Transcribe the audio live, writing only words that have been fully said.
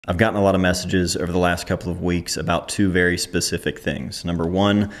I've gotten a lot of messages over the last couple of weeks about two very specific things. Number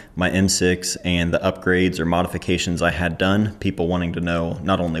one, my M6 and the upgrades or modifications I had done, people wanting to know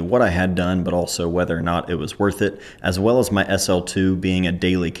not only what I had done, but also whether or not it was worth it, as well as my SL2 being a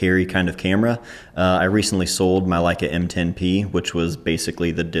daily carry kind of camera. I recently sold my Leica M10P, which was basically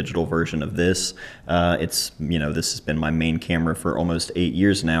the digital version of this. This has been my main camera for almost 8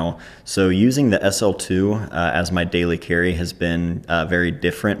 years now. So using the SL2 as my daily carry has been very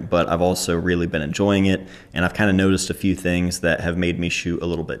different, but I've also really been enjoying it, and I've kind of noticed a few things that have made me shoot a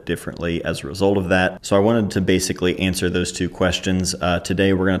little bit differently as a result of that. So I wanted to basically answer those two questions.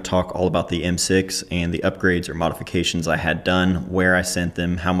 Today we're going to talk all about the M6 and the upgrades or modifications I had done, where I sent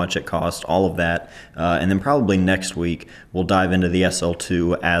them, how much it cost, all of that. And then probably next week we'll dive into the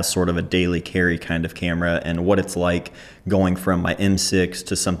SL2 as sort of a daily carry kind of camera and what it's like going from my M6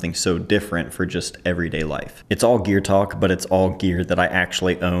 to something so different for just everyday life. It's all gear talk, but it's all gear that I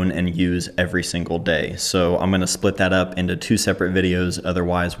actually own and use every single day. So I'm going to split that up into two separate videos,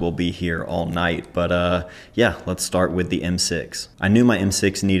 otherwise we'll be here all night. But yeah, let's start with the M6. I knew my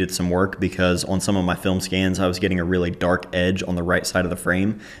M6 needed some work because on some of my film scans I was getting a really dark edge on the right side of the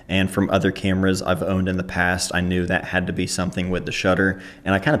frame, and from other cameras I've owned in the past I knew that had to be something with the shutter,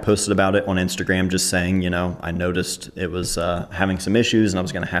 and I kind of posted about it on Instagram just saying, I noticed it was having some issues and I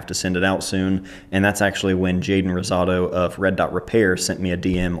was going to have to send it out soon. And that's actually when Jaden Rosado of Red Dot Repair sent me a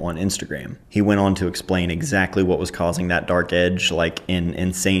DM on Instagram. He went on to explain exactly what was causing that dark edge, like in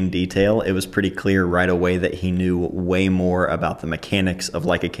insane detail. It was pretty clear right away that he knew way more about the mechanics of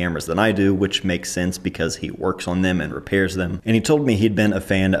Leica cameras than I do, which makes sense because he works on them and repairs them. And he told me he'd been a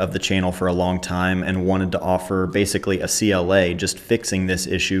fan of the channel for a long time and wanted to offer basically a CLA just fixing this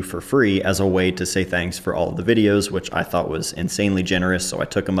issue for free as a way to say thanks for all of the videos, which I thought was insanely generous, so I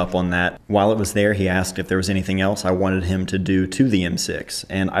took him up on that. While it was there, he asked if there was anything else I wanted him to do to the M6,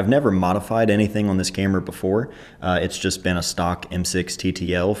 and I've never modified anything on this camera before. It's just been a stock M6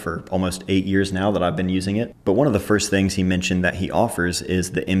 TTL for almost 8 years now that I've been using it. But one of the first things he mentioned that he offers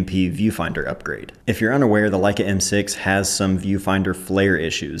is the MP viewfinder upgrade. If you're unaware, the Leica M6 has some viewfinder flare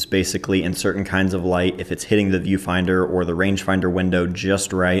issues. Basically, in certain kinds of light, if it's hitting the viewfinder or the rangefinder window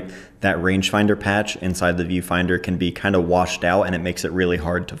just right, that rangefinder patch inside the viewfinder can be kind of washed out and it makes it really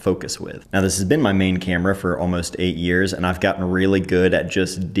hard to focus with. Now, this has been my main camera for almost 8 years and I've gotten really good at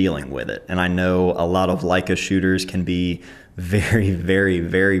just dealing with it. And I know a lot of Leica shooters can be very, very,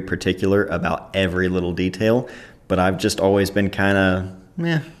 very particular about every little detail, but I've just always been kind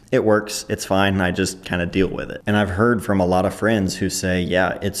of, it works, it's fine, and I just kind of deal with it. And I've heard from a lot of friends who say,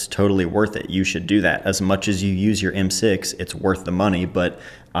 yeah, it's totally worth it. You should do that. As much as you use your M6, it's worth the money, but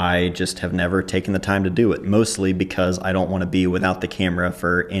I just have never taken the time to do it, mostly because I don't want to be without the camera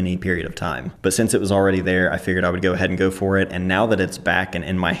for any period of time. But since it was already there, I figured I would go ahead and go for it. And now that it's back and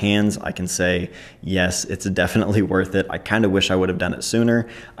in my hands, I can say, yes, it's definitely worth it. I kind of wish I would have done it sooner.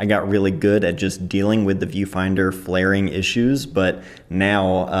 I got really good at just dealing with the viewfinder flaring issues, but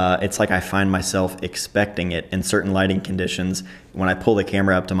now it's like I find myself expecting it in certain lighting conditions. When I pull the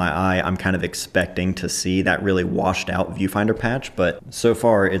camera up to my eye, I'm kind of expecting to see that really washed out viewfinder patch, but so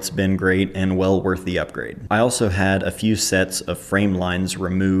far it's been great and well worth the upgrade. I also had a few sets of frame lines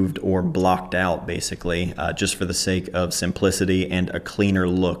removed or blocked out, basically, just for the sake of simplicity and a cleaner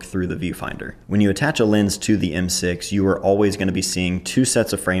look through the viewfinder. When you attach a lens to the M6, you are always going to be seeing two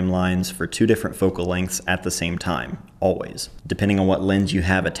sets of frame lines for two different focal lengths at the same time. Always. Depending on what lens you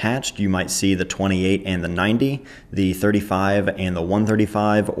have attached, you might see the 28 and the 90, the 35 and the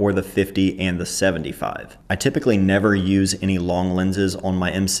 135, or the 50 and the 75. I typically never use any long lenses on my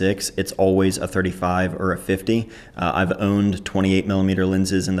M6. It's always a 35 or a 50. I've owned 28mm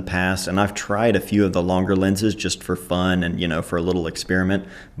lenses in the past, and I've tried a few of the longer lenses just for fun and, for a little experiment,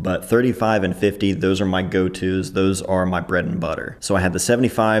 but 35 and 50, those are my go-tos. Those are my bread and butter. So I had the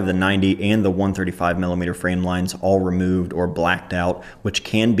 75, the 90, and the 135mm frame lines all removed or blacked out, which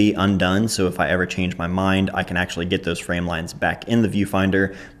can be undone. So if I ever change my mind, I can actually get those frame lines back in the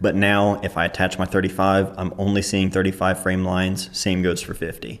viewfinder. But now if I attach my 35, I'm only seeing 35 frame lines. Same goes for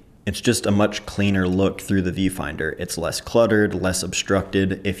 50. It's just a much cleaner look through the viewfinder. It's less cluttered, less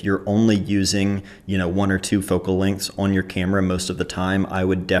obstructed. If you're only using, one or two focal lengths on your camera most of the time, I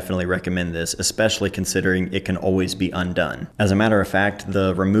would definitely recommend this, especially considering it can always be undone. As a matter of fact,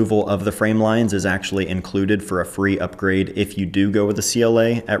 the removal of the frame lines is actually included for a free upgrade if you do go with a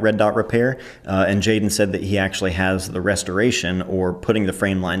CLA at Red Dot Repair. And Jaden said that he actually has the restoration or putting the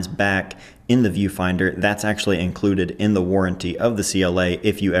frame lines back in the viewfinder. That's actually included in the warranty of the CLA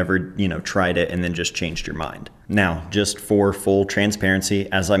if you ever, tried it and then just changed your mind. Now, just for full transparency,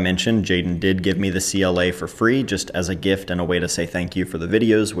 as I mentioned, Jaden did give me the CLA for free, just as a gift and a way to say thank you for the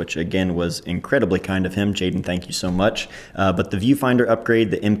videos, which again was incredibly kind of him. Jaden, thank you so much. But the viewfinder upgrade,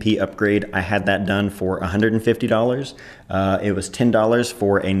 the MP upgrade, I had that done for $150. It was $10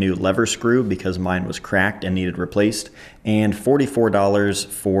 for a new lever screw because mine was cracked and needed replaced, and $44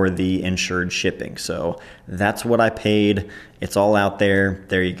 for the insured shipping. So that's what I paid. It's all out there.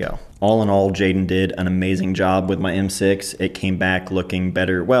 There you go. All in all, Jaden did an amazing job with my M6. It came back looking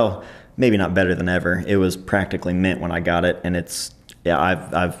better. Well, maybe not better than ever. It was practically mint when I got it, and it's, yeah,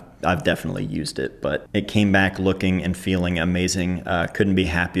 I've definitely used it, but it came back looking and feeling amazing. Couldn't be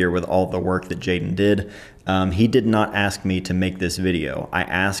happier with all the work that Jaden did. He did not ask me to make this video. I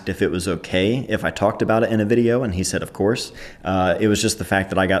asked if it was okay if I talked about it in a video, and he said of course. It was just the fact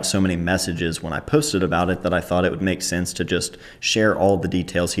that I got so many messages when I posted about it that I thought it would make sense to just share all the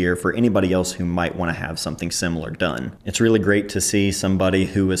details here for anybody else who might want to have something similar done. It's really great to see somebody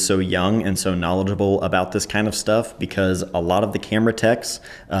who is so young and so knowledgeable about this kind of stuff, because a lot of the camera techs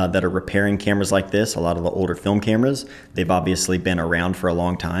that are repairing cameras like this, a lot of the older film cameras, they've obviously been around for a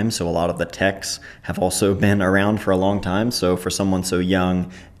long time, so a lot of the techs have also been around for a long time. So for someone so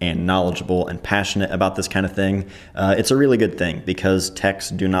young and knowledgeable and passionate about this kind of thing, it's a really good thing, because techs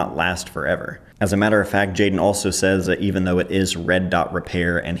do not last forever. As a matter of fact, Jaden also says that even though it is red dot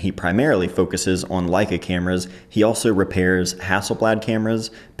repair and he primarily focuses on Leica cameras, he also repairs Hasselblad cameras,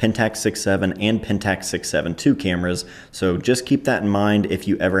 Pentax 6.7 and Pentax 6.7 II cameras. So just keep that in mind. If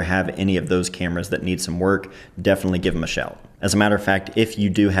you ever have any of those cameras that need some work, definitely give him a shout. As a matter of fact, if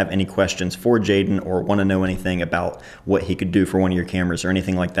you do have any questions for Jaden or want to know anything about what he could do for one of your cameras or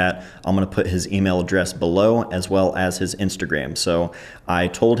anything like that, I'm going to put his email address below as well as his Instagram. So I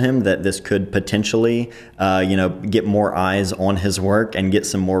told him that this could potentially, get more eyes on his work and get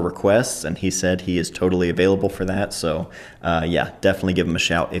some more requests, and he said he is totally available for that. So yeah, definitely give him a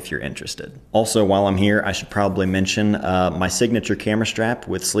shout if you're interested. Also, while I'm here, I should probably mention my signature camera strap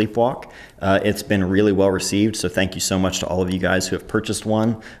with Sleepwalk. It's been really well received, so thank you so much to all of you guys who have purchased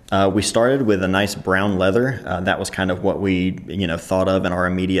one. We started with a nice brown leather. That was kind of what we thought of in our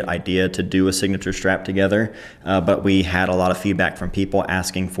immediate idea to do a signature strap together, but we had a lot of feedback from people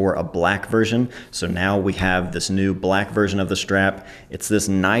asking for a black version. So now we have this new black version of the strap. It's this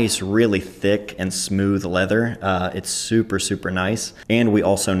nice, really thick and smooth leather. It's super, super nice. And we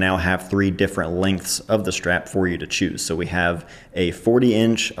also now have 3 different lengths of the strap for you to choose. So we have a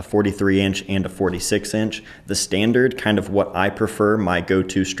 40-inch, a 43-inch, and a 46-inch. The standard, kind of what I prefer my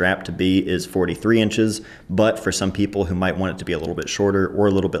go-to strap to be, is 43 inches, but for some people who might want it to be a little bit shorter or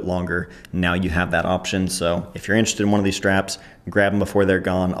a little bit longer, now you have that option. So if you're interested in one of these straps, grab them before they're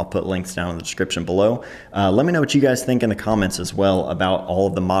gone. I'll put links down in the description below. Let me know what you guys think in the comments as well about all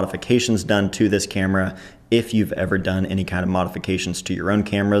of the modifications done to this camera. If you've ever done any kind of modifications to your own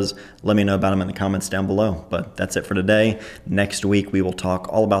cameras, let me know about them in the comments down below. But that's it for today. Next week, we will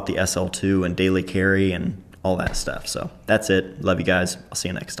talk all about the SL2 and daily carry and all that stuff. So that's it. Love you guys. I'll see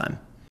you next time.